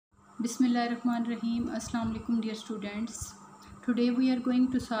Bismillahirrahmanirrahim. Assalamu alaikum dear students. Today we are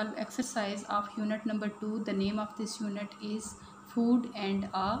going to solve exercise of unit number 2. The name of this unit is Food and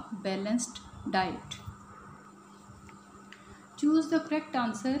a Balanced Diet. Choose the correct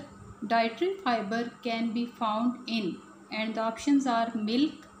answer. Dietary fiber can be found in, and the options are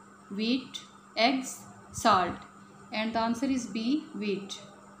milk, wheat, eggs, salt, and the answer is B, wheat.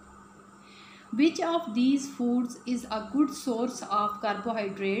 Which of these foods is a good source of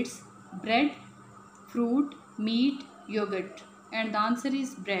carbohydrates? Bread, fruit, meat, yogurt. And the answer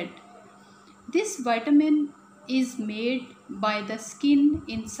is bread. This vitamin is made by the skin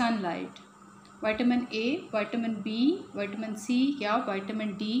in sunlight. Vitamin A, vitamin B, vitamin C, yeah,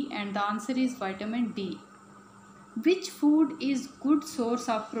 vitamin D, and the answer is vitamin D. Which food is good source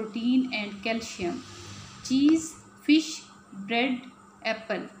of protein and calcium? Cheese, fish, bread,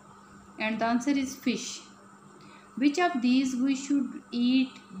 apple. And the answer is fish. Which of these we should eat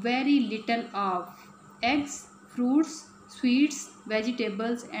very little of? Eggs, fruits, sweets,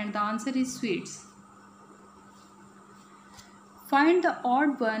 vegetables, and the answer is sweets. Find the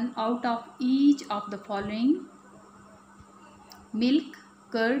odd one out of each of the following: milk,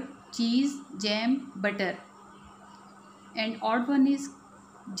 curd, cheese, jam, butter. And odd one is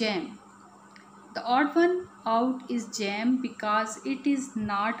jam. The odd one out is jam because it is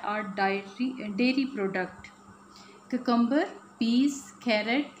not a dairy product. Cucumber, peas,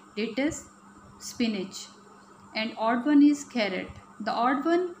 carrot, lettuce, spinach. And odd one is carrot. The odd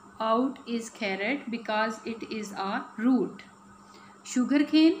one out is carrot because it is a root.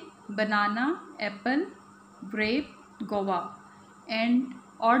 Sugarcane, banana, apple, grape, guava. And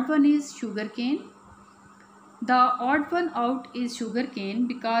odd one is sugarcane. The odd one out is sugarcane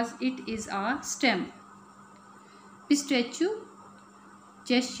because it is a stem. Pistachio,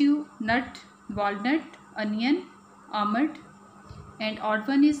 cashew nut, walnut, onion, almond, and odd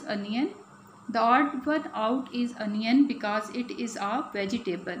one is onion. The odd one out is onion because it is a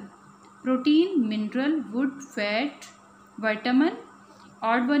vegetable. Protein, mineral, wood, fat, vitamin.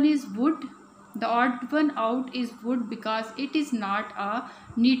 Odd one is wood. The odd one out is wood because it is not a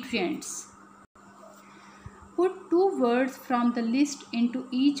nutrients. Put two words from the list into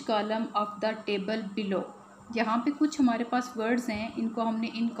each column of the table below. यहाँ पे कुछ हमारे पास words हैं, इनको हमने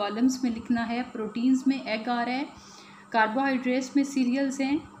इन columns में लिखना है. प्रोटीन्स में एग आ रहा है, कार्बोहाइड्रेट्स में सीरियल्स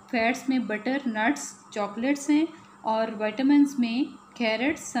हैं, फैट्स में बटर, नट्स, चॉकलेट्स हैं, और विटामिन्स में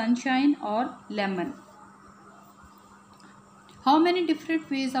कैरेट, सनशाइन और lemon. How many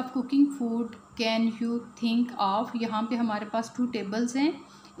different ways of cooking food can you think of? यहाँ पे हमारे पास टू टेबल्स हैं.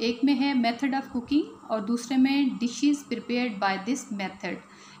 एक में है मेथड ऑफ कुकिंग और दूसरे में dishes prepared by this method.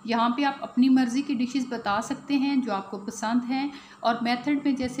 यहाँ पे आप अपनी मर्ज़ी की डिशेस बता सकते हैं जो आपको पसंद हैं, और मेथड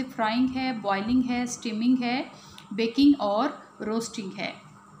में जैसे फ्राइंग है, बॉइलिंग है, स्टीमिंग है, बेकिंग और रोस्टिंग है.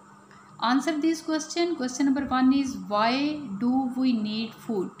 Answer this question. Question number 1 is why do we need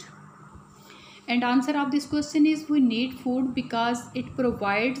food? And answer of this question is we need food because it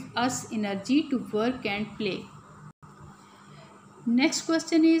provides us energy to work and play. Next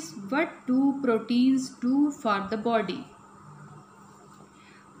question is what do proteins do for the body?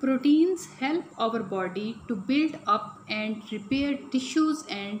 Proteins help our body to build up and repair tissues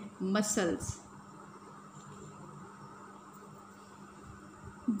and muscles.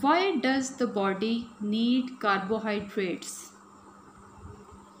 Why does the body need carbohydrates?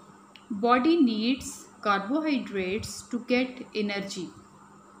 Body needs carbohydrates to get energy.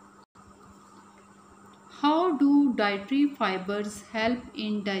 How do dietary fibers help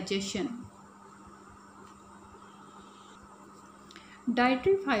in digestion?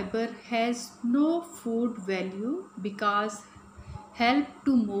 Dietary fiber has no food value because help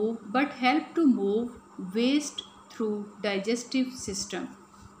to move waste through digestive system.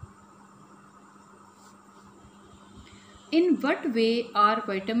 In what way are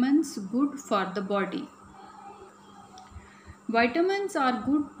vitamins good for the body? Vitamins are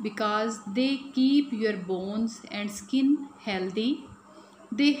good because they keep your bones and skin healthy.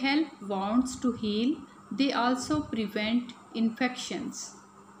 They help wounds to heal. They also prevent infections.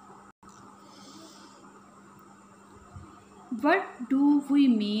 What do we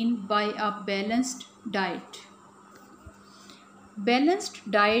mean by a balanced diet? Balanced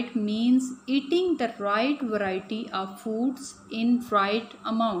diet means eating the right variety of foods in right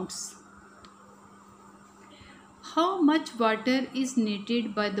amounts. How much water is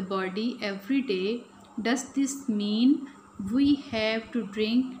needed by the body every day? Does this mean we have to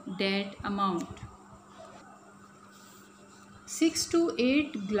drink that amount? 6 to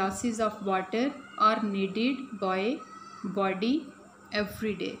 8 glasses of water are needed by body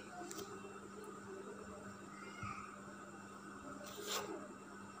every day.